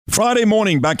Friday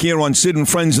morning, back here on Sid and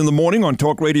Friends in the Morning on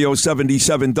Talk Radio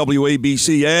 77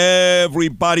 WABC.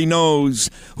 Everybody knows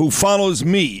who follows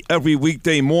me every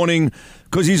weekday morning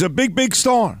because he's a big, big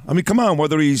star. I mean, come on,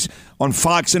 whether he's on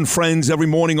Fox and Friends every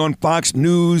morning on Fox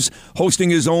News,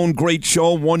 hosting his own great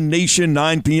show, One Nation,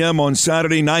 9 p.m. on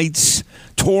Saturday nights,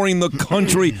 touring the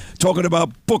country, talking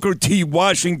about Booker T.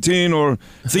 Washington or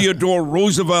Theodore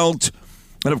Roosevelt.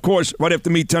 And, of course, right after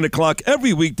me, 10 o'clock,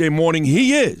 every weekday morning,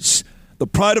 he is the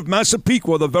pride of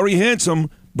Massapequa, the very handsome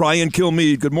Brian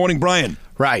Kilmeade. Good morning, Brian.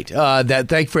 Right.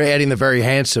 Thank you for adding the very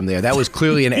handsome there. That was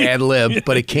clearly an ad lib,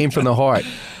 but it came from the heart.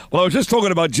 Well, I was just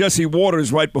talking about Jesse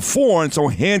Waters right before, and so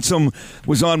handsome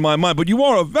was on my mind. But you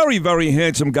are a very, very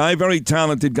handsome guy, very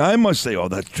talented guy. I must say,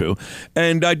 that's true.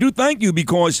 And I do thank you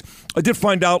because I did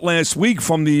find out last week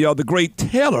from the great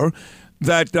Taylor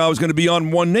that I was going to be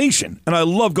on One Nation. And I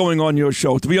love going on your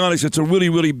show. To be honest, it's a really,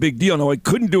 really big deal. Now, I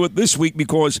couldn't do it this week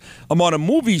because I'm on a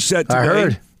movie set today. I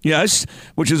heard. Yes,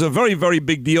 which is a very, very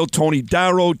big deal. Tony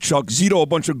Darrow, Chuck Zito, a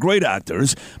bunch of great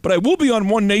actors. But I will be on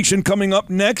One Nation coming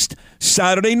up next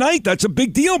Saturday night. That's a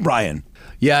big deal, Brian.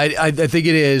 Yeah, I think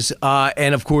it is.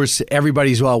 And, of course,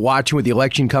 everybody's watching with the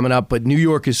election coming up. But New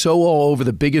York is so all over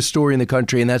the biggest story in the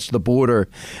country, and that's the border.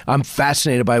 I'm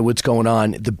fascinated by what's going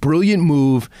on. The brilliant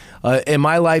move in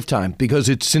my lifetime, because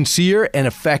it's sincere and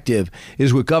effective,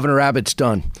 is what Governor Abbott's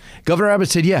done. Governor Abbott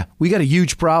said, yeah, we got a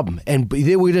huge problem. And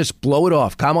we just blow it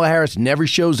off. Kamala Harris never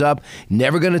shows up,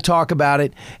 never going to talk about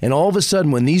it. And all of a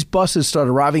sudden, when these buses start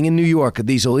arriving in New York,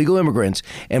 these illegal immigrants,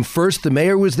 and first the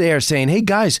mayor was there saying, hey,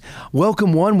 guys,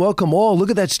 welcome one, welcome all. Look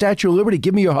at that Statue of Liberty.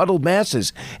 Give me your huddled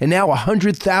masses. And now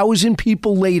 100,000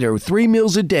 people later, 3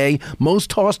 meals a day, most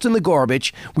tossed in the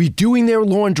garbage. We're doing their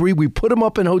laundry. We put them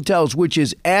up in hotels, which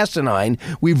is asinine.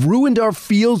 We've ruined our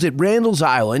fields at Randall's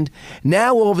Island.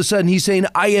 Now, all of a sudden, he's saying,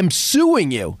 I am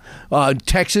suing you,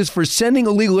 Texas, for sending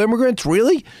illegal immigrants.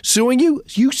 Really? Suing you?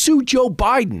 You sue Joe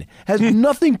Biden. Has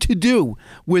nothing to do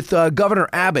with Governor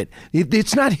Abbott.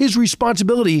 It's not his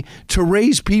responsibility to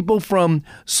raise people from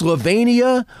Slovenia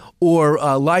or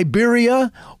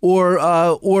Liberia or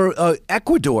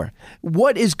Ecuador.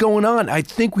 What is going on? I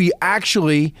think we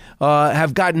actually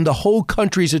have gotten the whole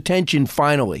country's attention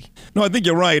finally. No, I think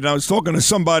you're right. I was talking to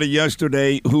somebody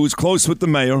yesterday who's close with the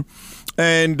mayor,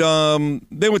 and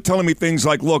they were telling me things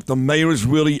like, look, the mayor's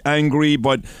really angry,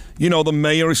 but, the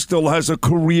mayor still has a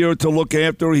career to look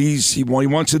after. He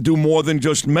wants to do more than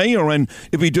just mayor, and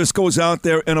if he just goes out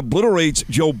there and obliterates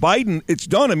Joe Biden, it's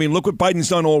done. I mean, look what Biden's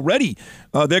done already.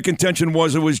 Their contention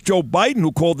was it was Joe Biden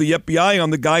who called the FBI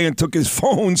on the guy and took his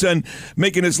phones and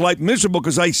making his life miserable.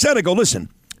 Because I go, listen,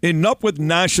 enough with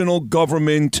national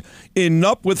government,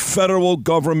 enough with federal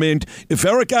government. If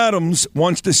Eric Adams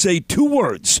wants to say 2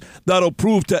 words that'll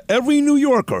prove to every New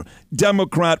Yorker,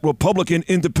 Democrat, Republican,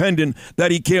 Independent, that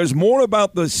he cares more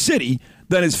about the city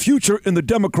than his future in the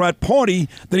Democrat Party,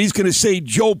 then he's going to say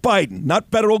Joe Biden,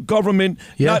 not federal government,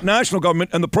 not national government.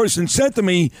 And the person said to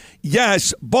me,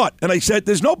 yes, but. And I said,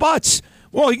 there's no buts.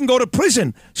 Well, he can go to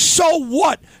prison. So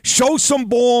what? Show some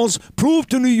balls. Prove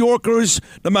to New Yorkers,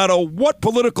 no matter what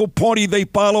political party they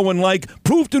follow and like,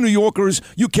 prove to New Yorkers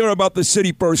you care about the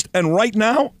city first. And right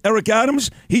now, Eric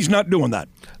Adams, he's not doing that.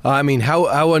 I mean,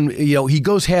 he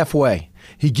goes halfway.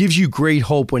 He gives you great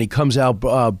hope when he comes out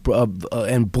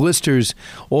and blisters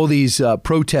all these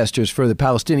protesters for the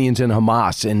Palestinians and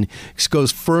Hamas and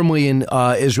goes firmly in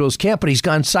Israel's camp. But he's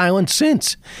gone silent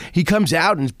since. He comes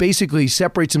out and basically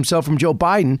separates himself from Joe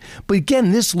Biden. But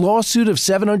again, this lawsuit of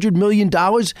 $700 million,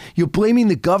 you're blaming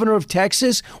the governor of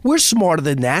Texas? We're smarter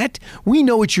than that. We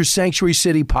know it's your sanctuary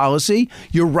city policy,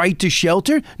 your right to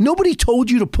shelter. Nobody told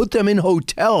you to put them in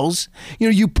hotels.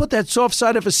 You put that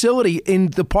soft-sided facility in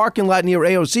the parking lot near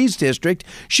AOC's district.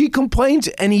 She complains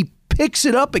and he picks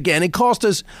it up again. It cost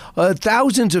us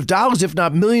thousands of dollars, if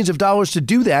not millions of dollars, to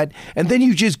do that. And then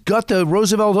you just got the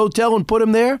Roosevelt Hotel and put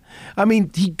him there. I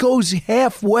mean, he goes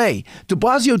halfway. De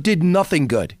Blasio did nothing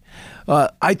good.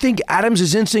 I think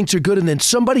Adams' instincts are good, and then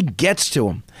somebody gets to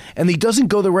him, and he doesn't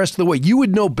go the rest of the way. You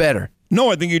would know better. No,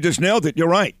 I think you just nailed it. You're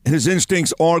right. His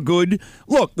instincts are good.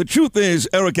 Look, the truth is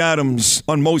Eric Adams,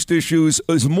 on most issues,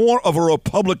 is more of a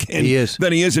Republican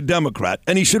than he is a Democrat.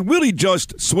 And he should really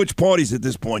just switch parties at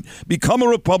this point, become a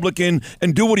Republican,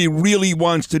 and do what he really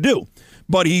wants to do.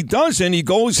 But he doesn't. He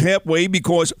goes halfway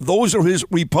because those are his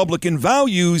Republican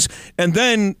values. And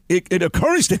then it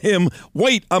occurs to him,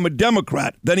 wait, I'm a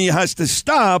Democrat. Then he has to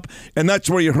stop, and that's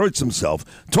where he hurts himself.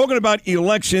 Talking about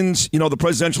elections, the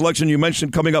presidential election you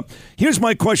mentioned coming up, here's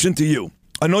my question to you.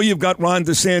 I know you've got Ron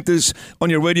DeSantis on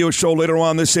your radio show later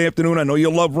on this afternoon. I know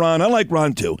you love Ron. I like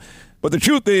Ron, too. But the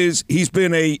truth is, he's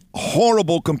been a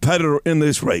horrible competitor in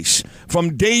this race.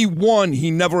 From day one,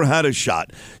 he never had a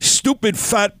shot. Stupid,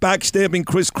 fat, backstabbing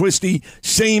Chris Christie,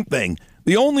 same thing.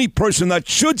 The only person that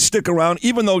should stick around,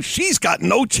 even though she's got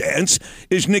no chance,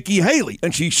 is Nikki Haley.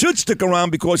 And she should stick around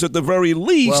because at the very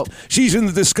least, she's in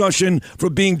the discussion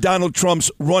for being Donald Trump's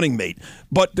running mate.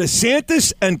 But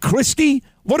DeSantis and Christie,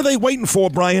 what are they waiting for,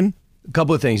 Brian? A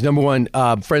couple of things. Number one,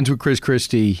 friends with Chris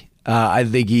Christie. I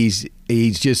think he's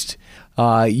just,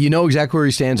 you know exactly where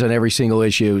he stands on every single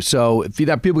issue. So if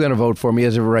people are going to vote for him, he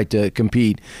has every right to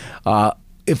compete.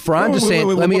 If Ron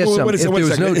DeSantis, let me ask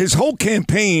something. His whole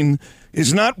campaign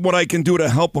is not what I can do to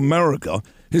help America.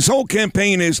 His whole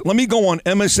campaign is, let me go on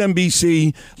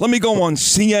MSNBC, let me go on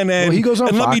CNN, he goes on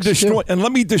and Fox,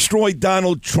 let me destroy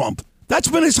Donald Trump. That's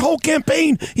been his whole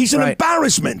campaign. He's an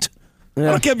embarrassment. Yeah.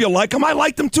 I don't care if you like him. I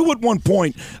liked him, too, at one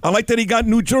point. I like that he got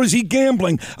New Jersey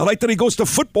gambling. I like that he goes to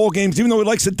football games, even though he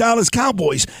likes the Dallas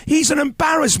Cowboys. He's an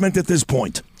embarrassment at this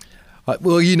point.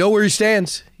 Well, you know where he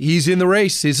stands. He's in the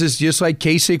race. This is just like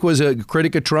Kasich was a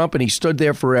critic of Trump, and he stood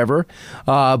there forever.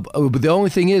 But the only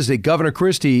thing is that Governor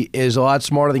Christie is a lot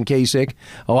smarter than Kasich,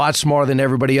 a lot smarter than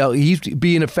everybody else. He'd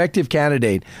be an effective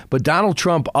candidate. But Donald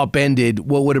Trump upended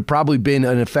what would have probably been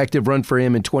an effective run for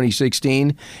him in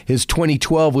 2016. His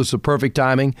 2012 was the perfect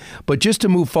timing. But just to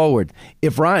move forward,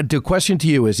 the question to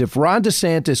you is, if Ron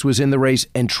DeSantis was in the race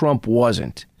and Trump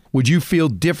wasn't, would you feel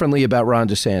differently about Ron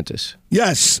DeSantis?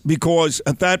 Yes, because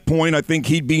at that point, I think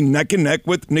he'd be neck and neck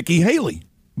with Nikki Haley.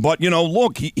 But,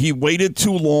 look, he waited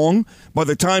too long. By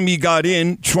the time he got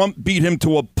in, Trump beat him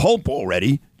to a pulp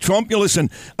already. Trump, listen,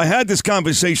 I had this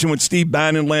conversation with Steve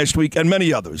Bannon last week and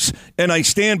many others, and I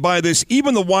stand by this.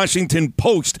 Even the Washington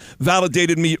Post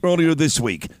validated me earlier this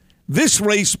week. This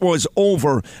race was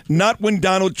over, not when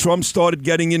Donald Trump started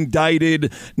getting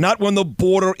indicted, not when the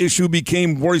border issue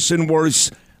became worse and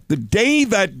worse. The day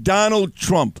that Donald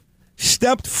Trump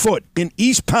stepped foot in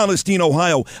East Palestine,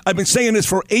 Ohio, I've been saying this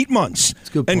for 8 months,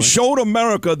 and showed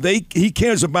America he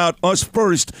cares about us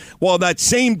first, while that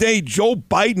same day Joe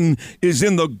Biden is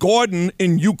in the garden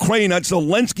in Ukraine at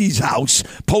Zelensky's house,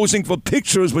 posing for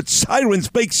pictures with sirens,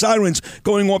 fake sirens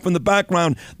going off in the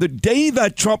background. The day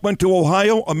that Trump went to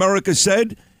Ohio, America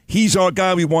said, he's our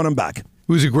guy, we want him back. It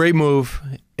was a great move.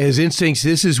 His instincts,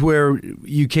 this is where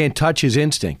you can't touch his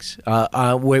instincts,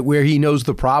 where he knows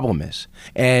the problem is.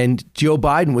 And Joe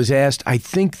Biden was asked, I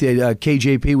think that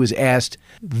KJP was asked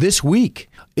this week,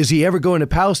 is he ever going to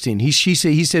Palestine? He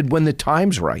said, when the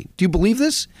time's right. Do you believe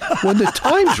this? When the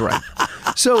time's right.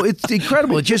 So it's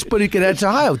incredible. It's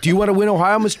Ohio. Do you want to win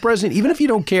Ohio, Mr. President? Even if you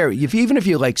don't care, even if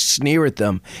you like sneer at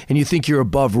them and you think you're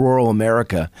above rural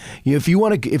America, if you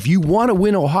want to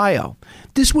win Ohio,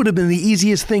 this would have been the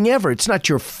easiest thing ever. It's not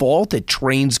your fault that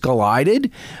trains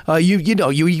collided. You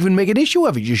even make an issue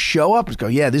of it. You show up and go,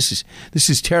 yeah, this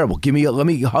is terrible. Let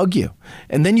me hug you,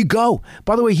 and then you go.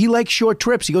 By the way, he likes short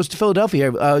trips. He goes to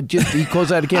Philadelphia. He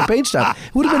calls out a campaign stop.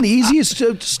 It would have been the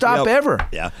easiest stop ever.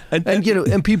 Yeah, and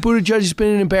Pete Buttigieg has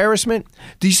been an embarrassment.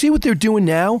 Do you see what they're doing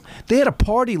now? They had a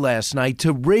party last night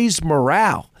to raise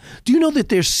morale. Do you know that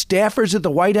there's staffers at the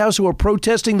White House who are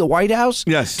protesting the White House?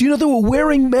 Yes. Do you know they were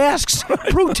wearing masks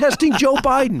protesting Joe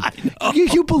Biden?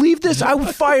 You believe this? I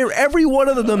would fire every one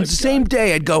of them the same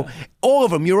day. I'd go, all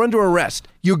of them, you're under arrest.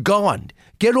 You're gone.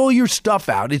 Get all your stuff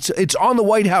out. It's on the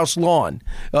White House lawn.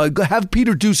 Have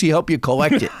Peter Doocy help you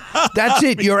collect it. That's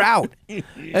it. You're out.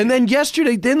 And then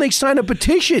yesterday, they signed a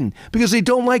petition because they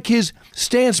don't like his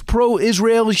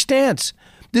pro-Israeli stance.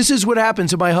 This is what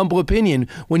happens, in my humble opinion,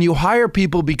 when you hire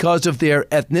people because of their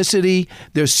ethnicity,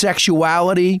 their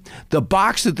sexuality, the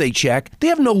box that they check. They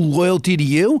have no loyalty to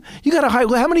you. You got to hire.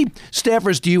 How many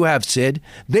staffers do you have, Sid?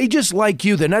 They just like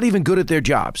you. They're not even good at their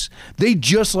jobs. They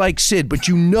just like Sid, but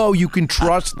you know you can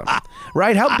trust them,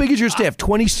 right? How big is your staff?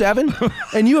 27?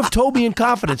 And you have told me in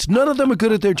confidence, none of them are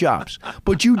good at their jobs,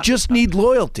 but you just need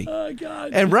loyalty. Oh, God.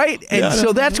 And right? And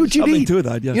so that's what you need. To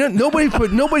that, yeah.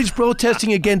 Nobody's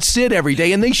protesting against Sid every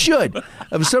day, and they should.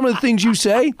 Of some of the things you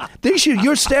say, they should.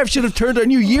 Your staff should have turned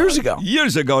on you years ago.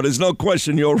 Years ago, there's no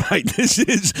question. You're right. This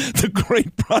is the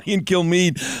great Brian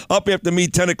Kilmeade, up after me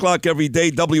 10 o'clock every day,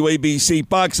 WABC,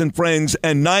 Fox and Friends,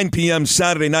 and 9 p.m.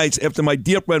 Saturday nights after my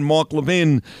dear friend Mark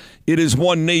Levin It is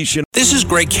one nation. This is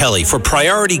Greg Kelly for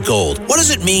Priority Gold. What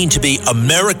does it mean to be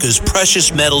America's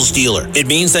precious metals dealer? It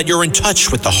means that you're in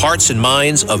touch with the hearts and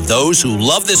minds of those who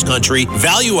love this country,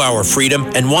 value our freedom,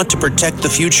 and want to protect the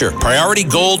future. Priority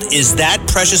Gold is that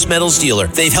precious metals dealer.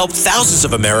 They've helped thousands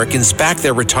of Americans back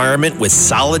their retirement with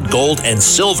solid gold and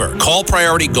silver. Call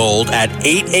Priority Gold at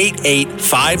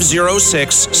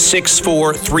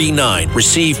 888-506-6439.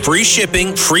 Receive free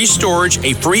shipping, free storage,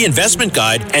 a free investment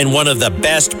guide, and one of the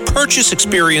best purchase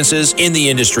experiences in the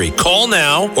industry. Call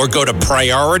now or go to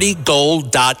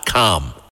PriorityGold.com.